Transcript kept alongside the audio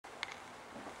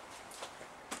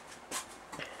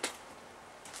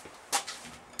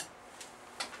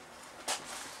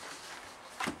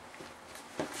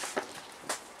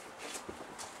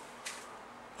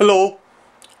Hello,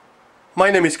 my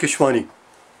name is Keshwani.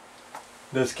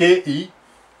 That's K-E-S-H-W-A-N-I,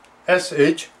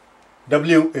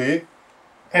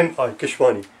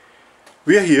 Keshwani.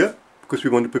 We are here because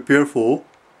we want to prepare for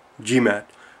GMAT.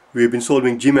 We have been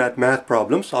solving GMAT math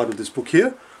problems out of this book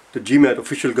here, the GMAT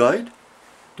Official Guide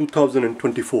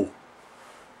 2024.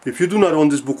 If you do not own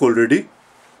this book already,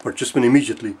 purchase one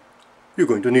immediately. You're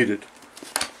going to need it.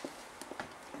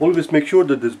 Always make sure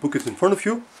that this book is in front of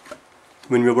you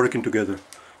when we are working together.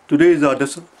 Today is our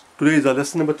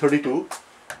lesson number 32.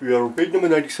 We are on page number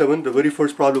 97, the very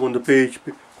first problem on the page,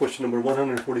 question number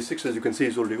 146, as you can see,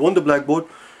 is already on the blackboard.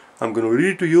 I'm going to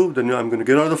read it to you, then I'm going to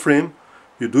get out of the frame.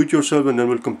 You do it yourself, and then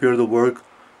we'll compare the work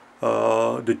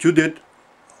that you did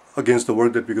against the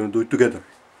work that we're going to do together.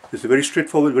 It's a very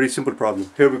straightforward, very simple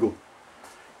problem. Here we go.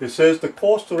 It says the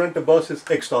cost to rent a bus is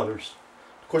X dollars.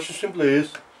 The question simply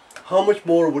is, how much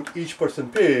more would each person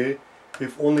pay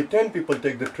if only 10 people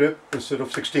take the trip instead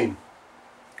of 16?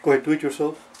 Go ahead, do it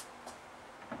yourself.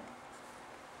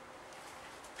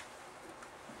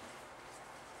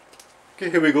 Okay,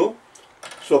 here we go.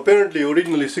 So apparently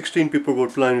originally 16 people were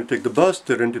planning to take the bus.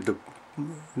 They rented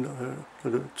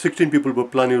 16 people were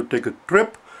planning to take a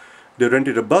trip. They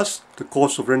rented a bus. The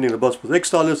cost of renting the bus was X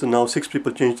dollars, and now 6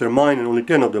 people changed their mind and only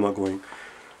 10 of them are going.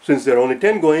 Since there are only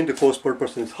 10 going, the cost per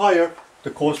person is higher.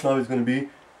 The cost now is going to be,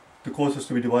 the cost has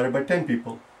to be divided by 10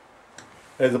 people,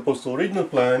 as opposed to the original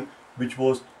plan, which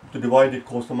was to divide the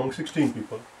cost among 16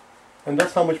 people. And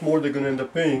that's how much more they're going to end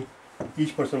up paying.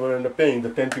 Each person will end up paying the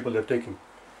 10 people they're taking.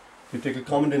 You take a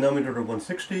common denominator of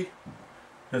 160.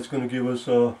 That's going to give us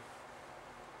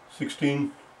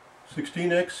 16x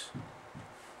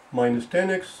minus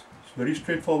 10x. It's very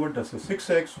straightforward. That's a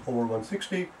 6x over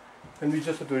 160. And we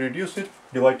just have to reduce it,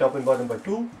 divide top and bottom by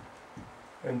 2,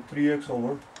 and 3x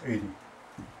over 80.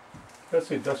 That's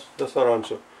it. That's our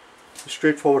answer. A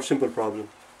straightforward, simple problem.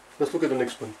 Let's look at the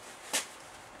next one.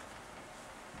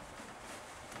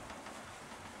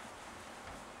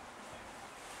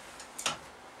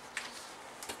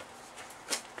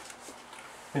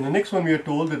 In the next one, we are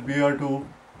told that we are to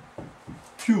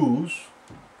choose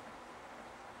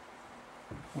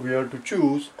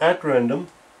at random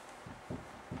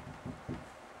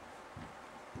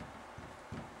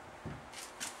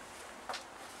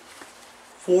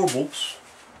four books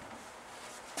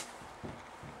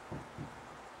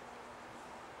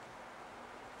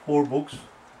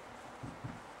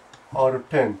out of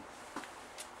 10.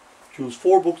 Choose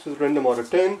 4 books as random out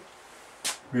of 10.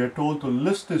 We are told to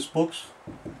list the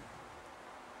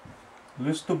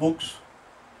books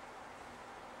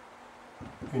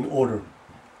in order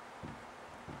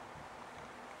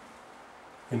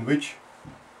in which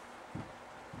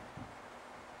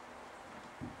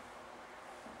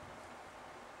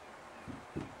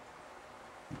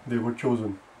they were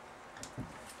chosen.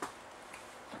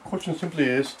 The question simply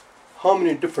is, how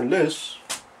many different lists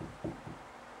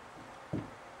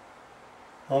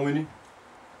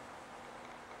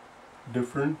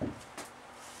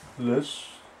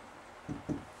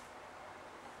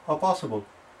are possible?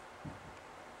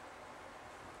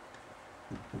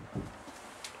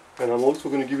 And I'm also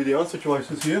going to give you the answer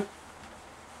choices here.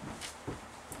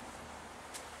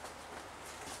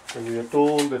 And we are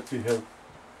told that we have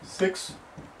 6,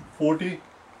 40,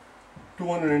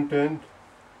 210,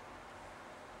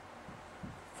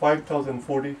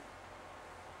 5,040,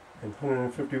 and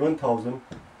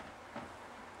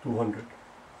 151,200.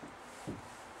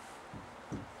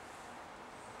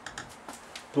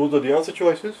 Those are the answer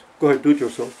choices. Go ahead, do it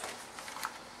yourself.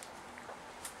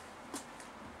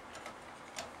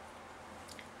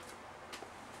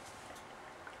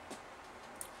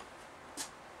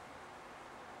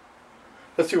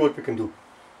 Let's see what we can do.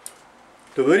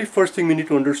 The very first thing we need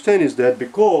to understand is that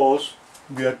because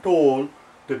we are told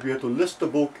that we have to list the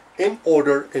book in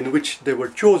order in which they were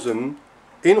chosen,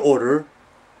 in order,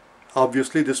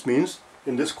 obviously this means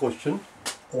in this question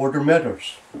order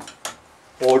matters.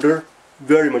 Order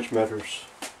very much matters.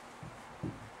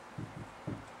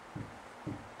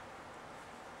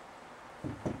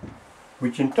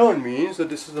 Which in turn means that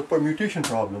this is a permutation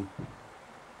problem.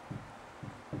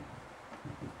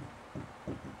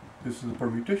 This is a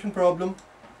permutation problem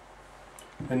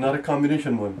and not a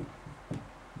combination one.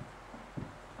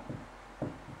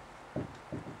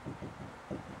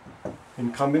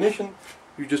 In combination,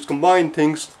 you just combine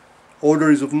things. Order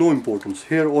is of no importance.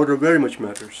 Here, order very much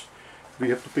matters. We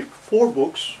have to pick 4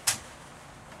 books.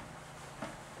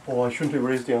 Oh, I shouldn't have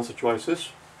raised the answer choices.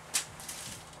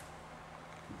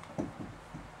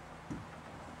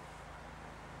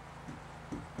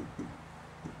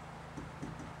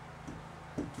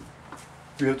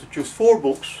 We have to choose 4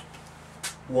 books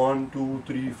 1, 2,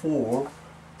 3, 4.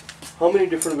 How many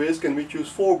different ways can we choose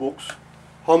 4 books?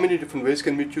 How many different ways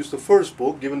can we choose the first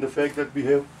book, given the fact that we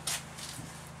have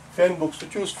 10 books to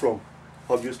choose from?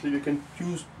 Obviously, we can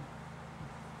choose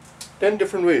 10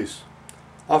 different ways.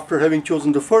 After having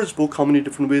chosen the first book, how many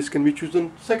different ways can we choose the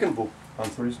second book?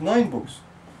 Answer is 9 books.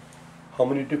 How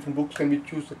many different books can we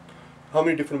choose? How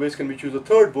many different ways can we choose the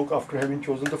third book after having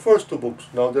chosen the first 2 books?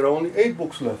 Now there are only 8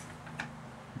 books left.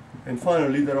 And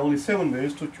finally, there are only 7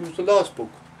 ways to choose the last book.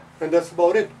 And that's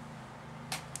about it.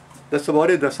 That's about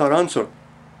it. That's our answer.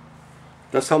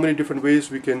 That's how many different ways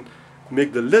we can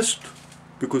make the list,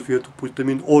 because we have to put them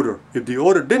in order. If the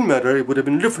order didn't matter, it would have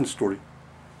been a different story.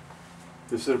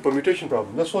 This is a permutation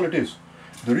problem. That's all it is.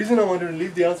 The reason I wanted to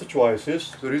leave the answer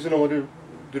choices, the reason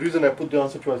I put the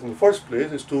answer choice in the first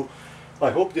place is to,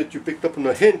 I hope that you picked up on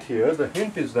a hint here. The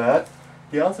hint is that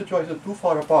the answer choices are too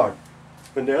far apart.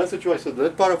 When the answer choices are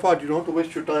that far apart, you don't have to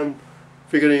waste your time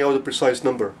figuring out the precise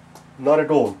number. Not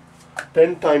at all.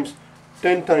 10 times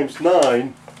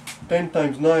 9,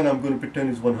 I'm going to pretend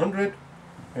is 100,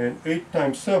 and 8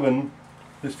 times 7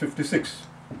 is 56.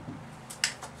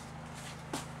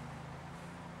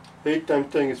 8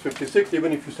 times 10 is 56.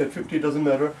 Even if you said 50, it doesn't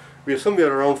matter. We are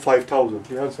somewhere around 5,000.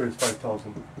 The answer is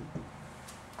 5,000.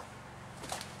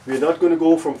 We are not going to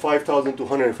go from 5,000 to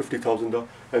 150,000,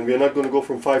 and we are not going to go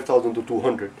from 5,000 to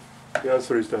 200. The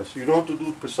answer is that. So you don't have to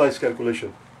do precise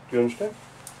calculation. Do you understand?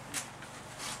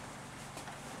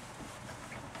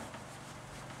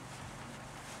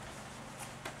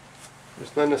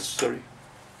 It's not necessary.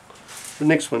 The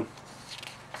next one.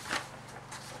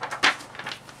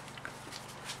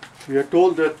 We are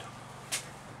told that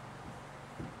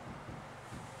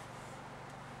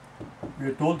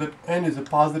n is a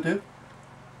positive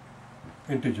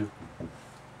integer.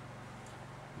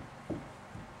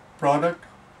 Product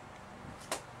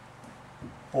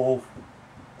of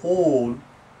all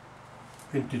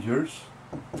integers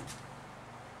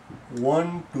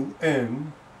 1 to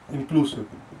n inclusive.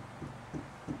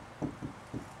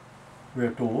 We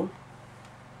are told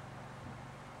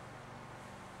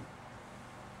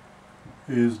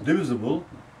is divisible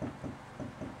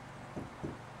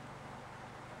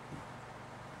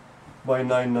by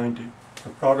 990. The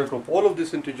product of all of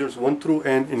these integers 1 through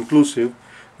n inclusive,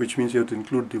 which means you have to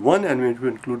include the 1 and we have to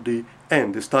include the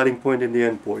n, the starting point and the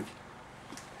end point.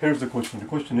 Here's the question. The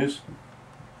question is,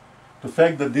 the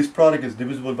fact that this product is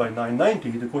divisible by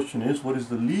 990, the question is, what is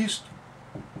the least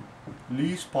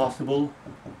possible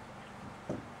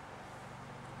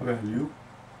value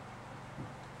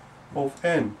of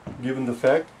n, given the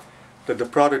fact that the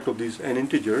product of these n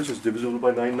integers is divisible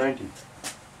by 990.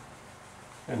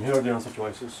 And here are the answer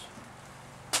choices: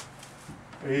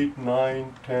 8,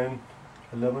 9, 10,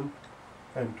 11,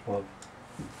 and 12.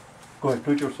 Go ahead,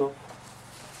 do it yourself.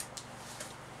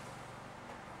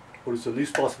 What is the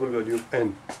least possible value of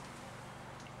n?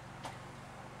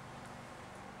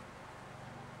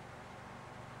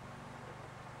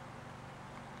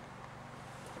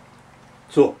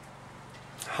 So,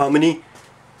 how many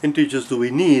integers do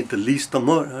we need? The least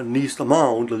amount,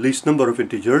 the least number of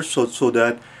integers, so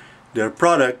that their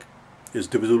product is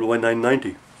divisible by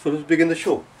 990. So let's begin the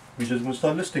show. We're just going to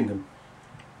start listing them.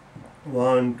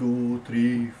 1, 2,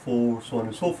 3, 4, so on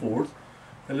and so forth.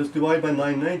 And let's divide by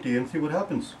 990 and see what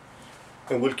happens.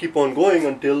 And we'll keep on going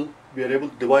until we are able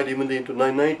to divide evenly into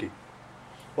 990.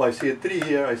 Well, I see a 3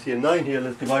 here, I see a 9 here.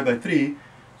 Let's divide by 3.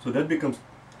 So that becomes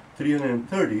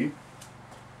 330.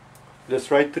 Let's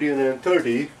write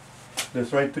 330.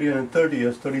 Let's write 330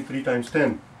 as 33 times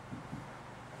 10.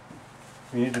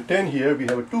 We need a 10 here, we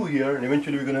have a 2 here, and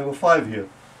eventually we're going to have a 5 here.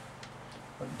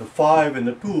 The 5 and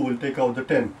the 2 will take out the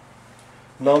 10.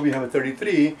 Now we have a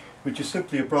 33, which is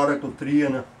simply a product of 3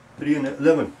 and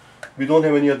 11. We don't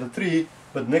have any other 3,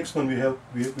 but next one we're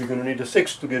going to need a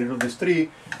 6 to get rid of this 3.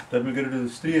 That will get rid of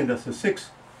this 3, and that's a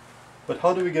 6. But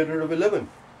how do we get rid of 11?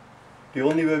 The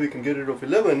only way we can get rid of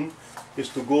 11 is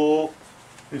to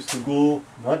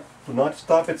not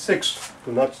stop at 6,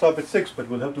 but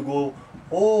we'll have to go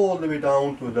all the way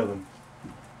down to 11.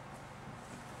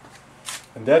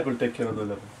 And that will take care of the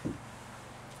 11.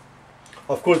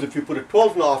 Of course, if you put a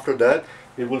 12 now after that,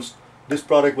 this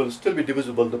product will still be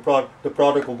divisible. The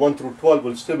product of 1 through 12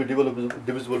 will still be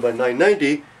divisible by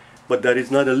 990, but that is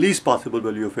not the least possible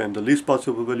value of n. The least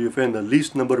possible value of n, the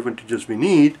least number of integers we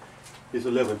need, is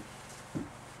 11.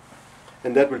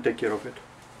 And that will take care of it.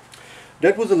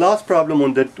 That was the last problem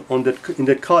in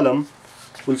that column.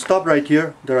 We'll stop right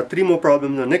here. There are 3 more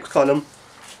problems in the next column.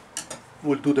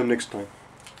 We'll do them next time.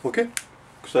 Okay?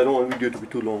 Because I don't want the video to be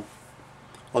too long.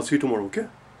 I'll see you tomorrow, okay?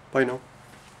 Bye now.